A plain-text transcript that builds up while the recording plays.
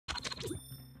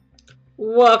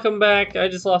Welcome back. I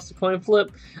just lost a coin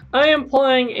flip. I am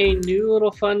playing a new little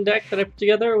fun deck that I put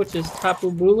together, which is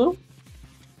Tapu Bulu,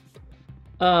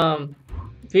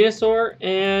 Venusaur,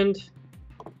 and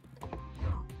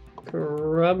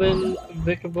Grubbin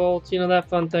Vikavolt. You know, that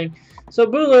fun thing. So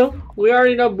Bulu, we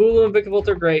already know Bulu and Vikavolt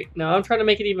are great. Now I'm trying to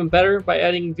make it even better by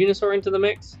adding Venusaur into the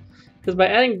mix. Because by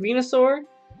adding Venusaur,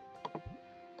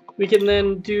 we can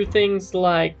then do things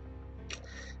like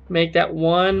make that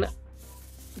one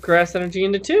grass energy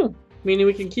into two, meaning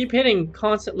we can keep hitting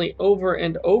constantly over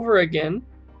and over again,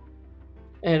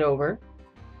 and over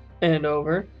and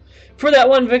over, for that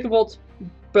one Vikavolt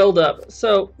build up.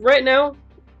 So right now,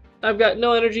 I've got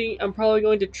no energy. I'm probably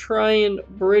going to try and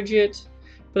bridge it,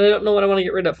 but I don't know what I want to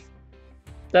get rid of.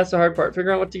 That's the hard part,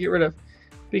 figuring out what to get rid of.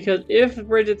 Because if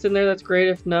Bridget's in there, that's great.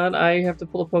 If not, I have to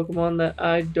pull a Pokemon that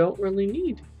I don't really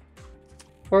need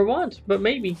or want, but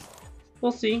maybe.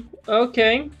 We'll see.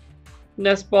 Okay.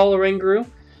 Nest Ball Oranguru.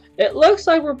 It looks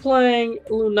like we're playing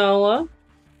Lunala,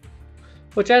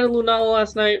 which I had a Lunala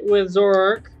last night with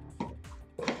Zoroark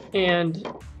and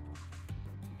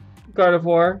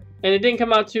Gardevoir, and it didn't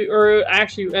come out to, or it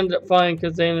actually ended up fine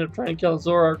because they ended up trying to kill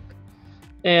Zoroark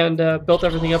and built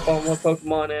everything up on one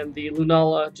Pokemon, and the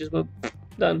Lunala just went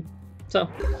done. So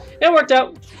it worked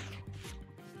out.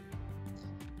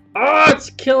 Oh, it's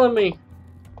killing me.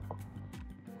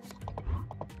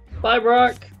 Bye,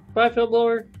 Brock. Bye, Field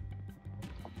Blower.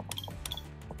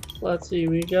 Let's see,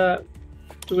 we got...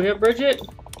 Do we have Bridget?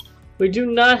 We do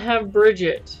not have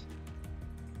Bridget.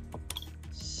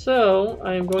 So,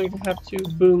 I am going to have to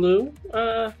Bulu.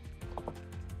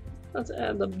 Let's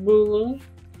add the Bulu.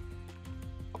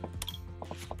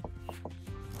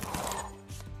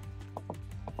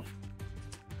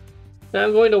 Now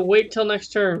I'm going to wait till next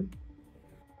turn.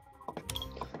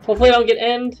 Hopefully I don't get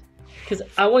end, because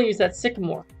I want to use that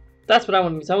Sycamore. That's what I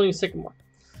want to use. I want to use Sycamore.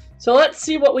 So let's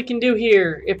see what we can do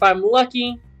here. If I'm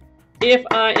lucky. If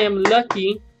I am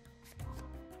lucky.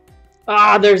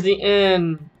 Ah, there's the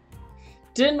end.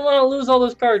 Didn't want to lose all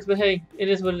those cards, but hey, it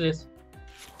is what it is.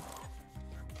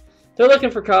 They're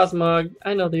looking for Cosmog.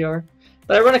 I know they are.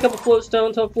 But I run a couple Float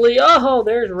Stones, hopefully. Oh,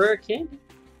 there's a rare candy.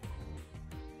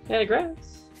 And a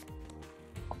grass.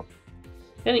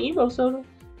 And an Evo Soda.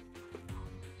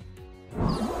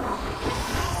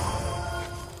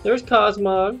 There's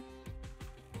Cosmog.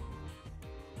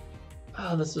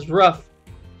 Oh, this is rough.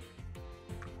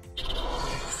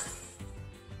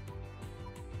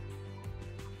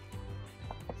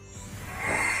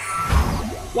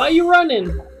 Why are you running?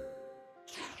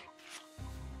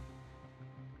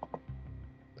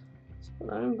 So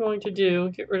what I'm going to do,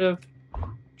 get rid of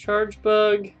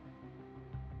Charjabug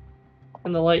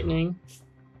and the Lightning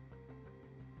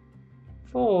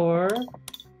for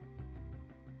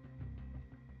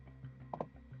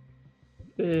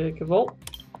Vikavolt.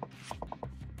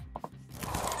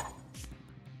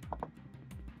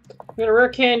 We got a rare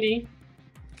candy.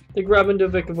 The Grub into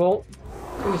Vikavolt.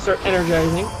 We can start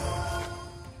energizing.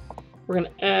 We're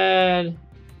gonna add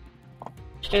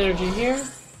energy here.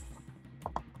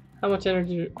 How much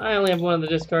energy? I only have one on the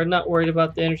discard. Not worried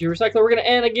about the Energy Recycler. We're gonna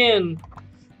add again.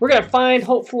 We're gonna find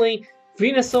hopefully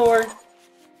Venusaur.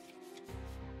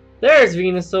 There's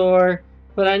Venusaur,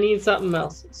 but I need something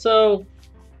else. So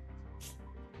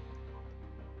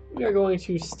we are going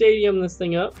to stadium this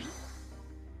thing up.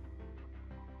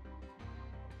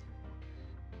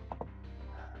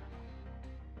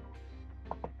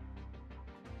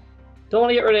 Don't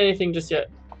want to get rid of anything just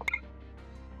yet.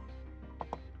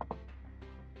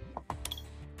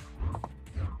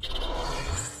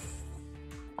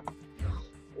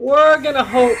 We're gonna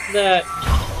hope that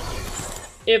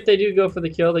if they do go for the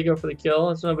kill, they go for the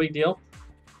kill. It's no big deal.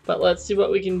 But let's see what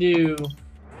we can do.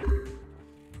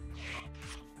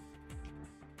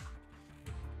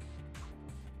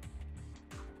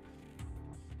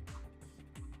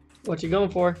 What you going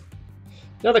for?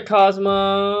 Another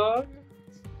Cosmog.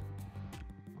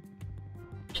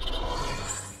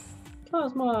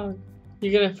 Cosmog.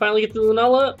 You gonna finally get the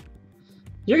Lunala?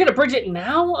 You're gonna bridge it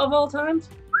now, of all times?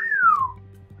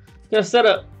 Gonna set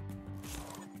up.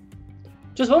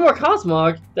 Just one more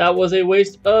Cosmog. That was a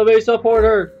waste of a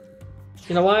supporter.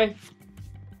 You know why?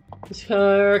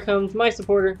 Here comes my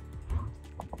supporter.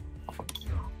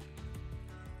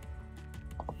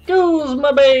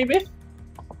 Guzma, baby.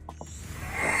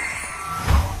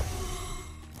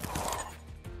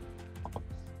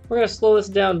 We're gonna slow this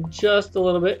down just a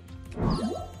little bit.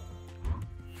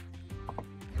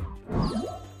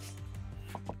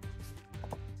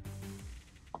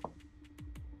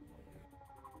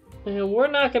 And we're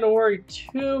not going to worry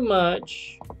too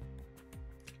much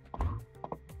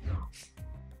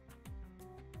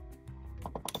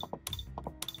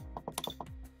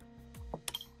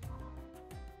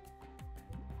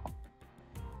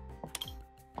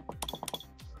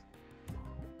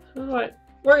Alright,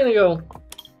 we're gonna go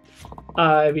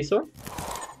Ivysaur.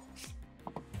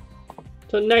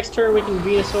 So next turn we can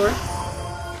Venusaur.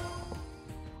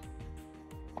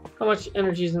 How much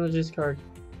energy is in the discard?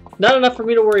 Not enough for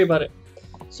me to worry about it.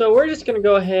 So we're just gonna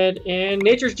go ahead and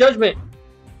Nature's Judgment.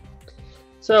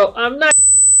 So I'm not.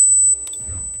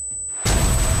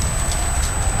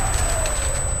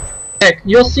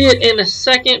 You'll see it in a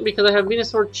second because I have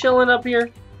Venusaur chilling up here.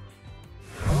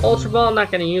 Ultra Ball, I'm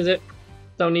not gonna use it.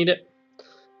 Don't need it.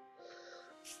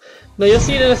 Now you'll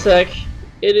see it in a sec.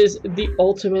 It is the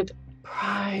ultimate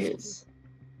prize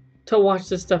to watch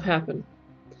this stuff happen.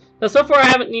 Now so far I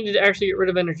haven't needed to actually get rid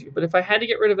of energy, but if I had to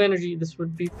get rid of energy, this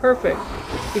would be perfect.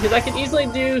 Because I can easily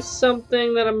do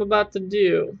something that I'm about to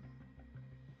do.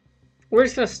 We're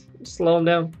just gonna slow him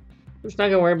down. We're just not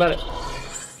gonna worry about it.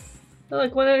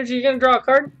 Like 1 energy, you're gonna draw a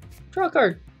card? Draw a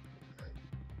card.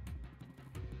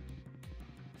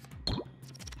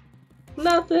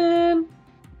 Nothing.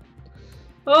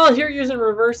 Oh, here you're using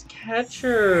reverse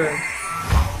catcher.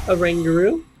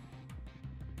 Oranguru.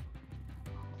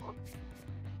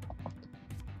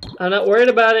 I'm not worried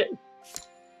about it.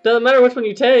 Doesn't matter which one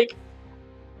you take.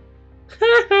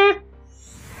 It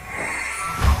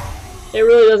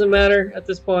really doesn't matter at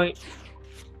this point.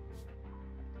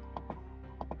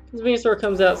 This Venusaur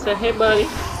comes out and says, hey buddy.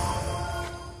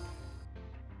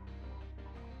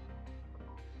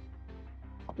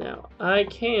 Now, I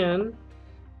can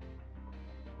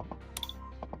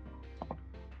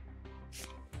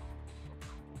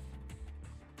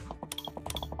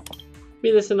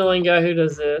be this annoying guy who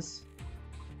does this.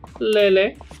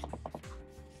 Lele.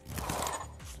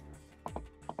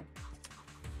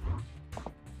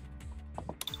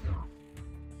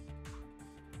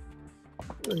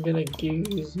 We're gonna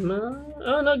Guzma.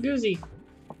 Oh, no Goozy.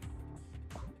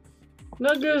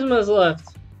 No Guzmas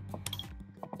left.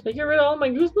 Did I get rid of all my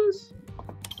Guzmas?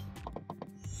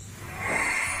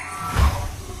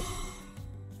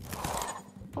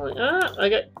 I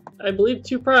got, I believe,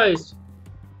 2 prized.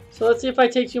 So let's see if I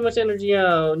take too much energy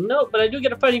out. Nope, but I do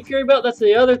get a Fighting Fury Belt. That's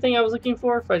the other thing I was looking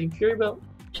for. Fighting Fury Belt.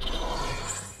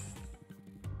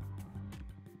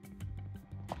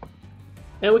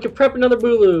 And we can prep another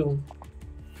Bulu.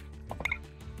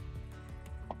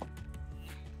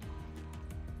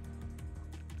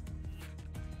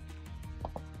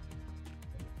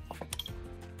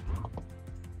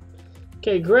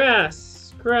 Okay,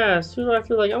 grass. Grass. Who do I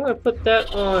feel like? I'm going to put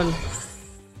that on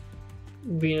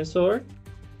Venusaur.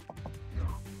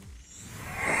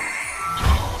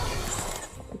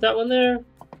 Put that one there.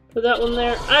 Put that one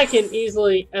there. I can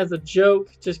easily, as a joke,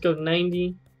 just go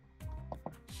 90.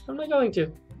 I'm not going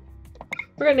to.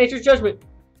 We're going to Nature's Judgment.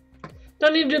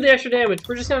 Don't need to do the extra damage.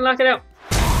 We're just going to knock it out.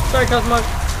 Sorry, Cosmog.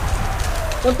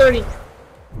 130.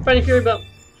 Fighting Fury Belt.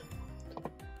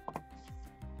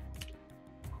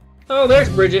 Oh, there's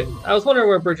Brigette. I was wondering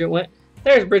where Brigette went.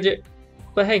 There's Brigette.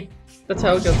 But hey, that's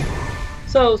how it goes.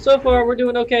 So far we're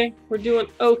doing okay. We're doing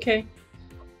okay.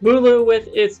 Bulu with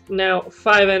its now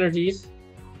 5 energies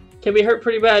can be hurt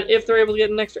pretty bad if they're able to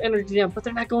get an extra energy down, but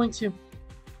they're not going to.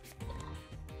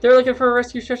 They're looking for a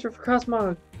rescue stretcher for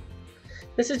Cosmog.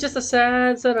 This is just a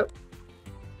sad setup.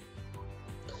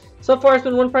 So far it's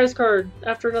been 1 prize card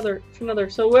after another,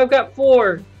 So we've got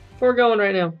 4 going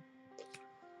right now.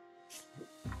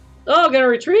 Oh, gonna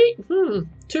retreat?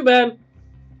 Too bad.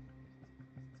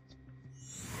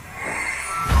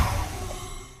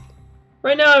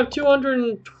 Right now I have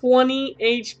 220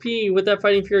 HP with that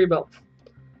Fighting Fury Belt.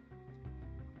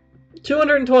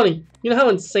 220. You know how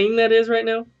insane that is right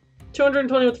now?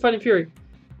 220 with the Fighting Fury.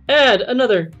 Add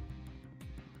another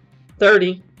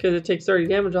 30, because it takes 30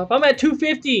 damage off. I'm at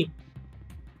 250.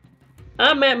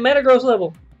 I'm at Metagross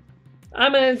level.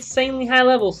 I'm at insanely high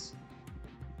levels.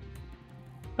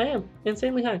 I am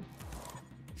insanely high.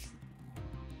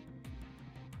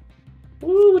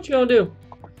 Ooh, what you gonna do?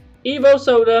 Evo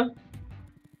Soda.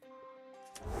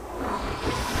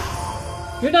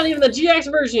 You're not even the GX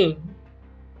version.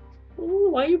 Ooh,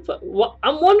 why you put?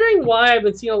 I'm wondering why I've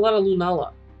been seeing a lot of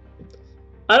Lunala.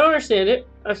 I don't understand it.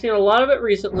 I've seen a lot of it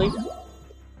recently,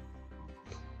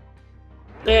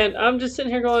 and I'm just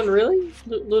sitting here going, "Really,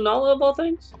 Lunala of all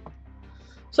things?"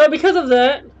 So because of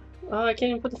that, I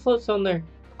can't even put the Float Stone there.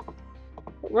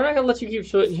 We're not gonna let you keep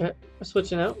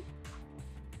switching out.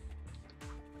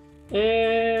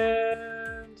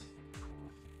 And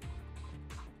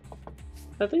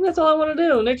I think that's all I want to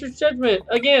do. Nature's Judgment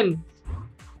again.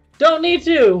 Don't need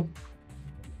to.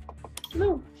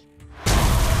 No.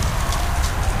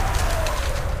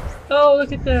 Oh,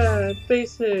 look at that.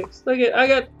 Basics. Look at, I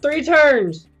got 3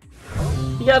 turns.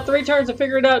 You got 3 turns to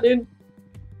figure it out, dude.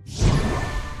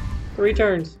 3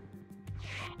 turns.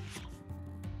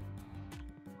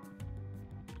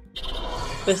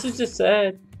 This is just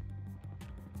sad.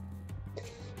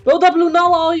 Build up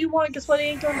Lunala all you want. Guess what? He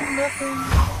ain't gonna do nothing.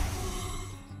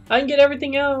 I can get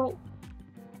everything out.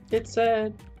 It's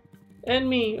sad. And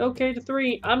me. Okay, to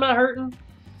 3. I'm not hurting.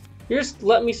 You're just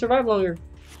letting me survive longer.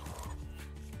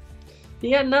 You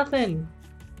got nothing.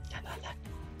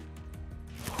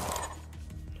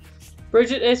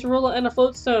 Brigette, Acerola, and a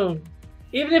Float Stone.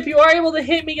 Even if you are able to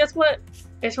hit me, guess what?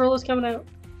 Acerola's coming out.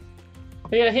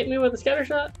 Are you gonna hit me with a scatter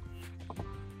shot?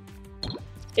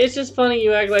 It's just funny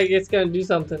you act like it's gonna do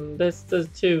something. This does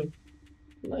too.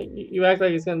 Like, you act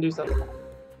like it's gonna do something.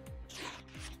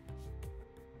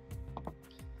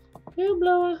 Field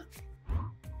Blower.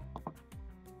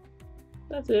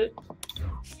 That's it.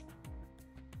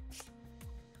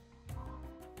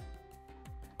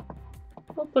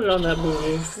 I'll put it on that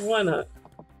movie. Why not?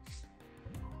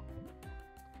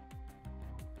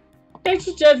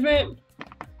 Extra judgment.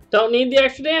 Don't need the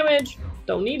extra damage.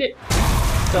 Don't need it.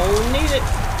 Don't need it.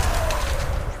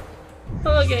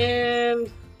 Look,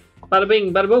 and bada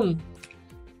bing, bada boom.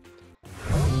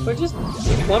 We're just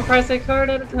one price tag card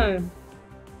at a time.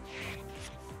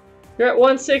 You're at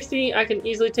 160. I can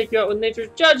easily take you out with Nature's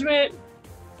Judgment.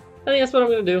 I think that's what I'm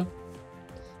gonna do.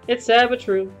 It's sad but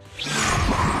true.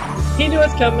 He knew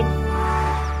it's coming.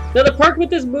 Now the perk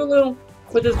with this Bulu,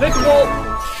 with this Vikavolt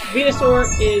Venusaur,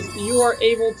 is you are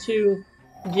able to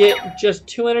get just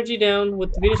 2 energy down.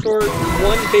 With the Venusaur,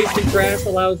 1 basic grass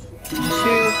allows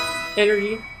 2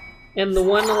 energy, and the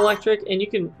 1 electric, and you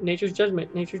can Nature's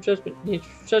Judgment, Nature's Judgment,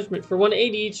 Nature's Judgment for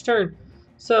 180 each turn.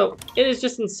 So it is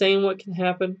just insane what can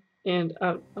happen, and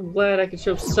I'm glad I could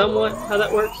show somewhat how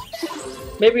that works.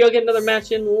 Maybe I'll get another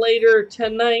match in later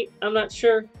tonight. I'm not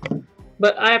sure.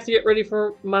 But I have to get ready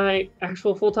for my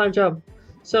actual full-time job.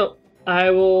 So I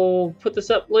will put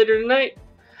this up later tonight.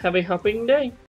 Have a hopping day.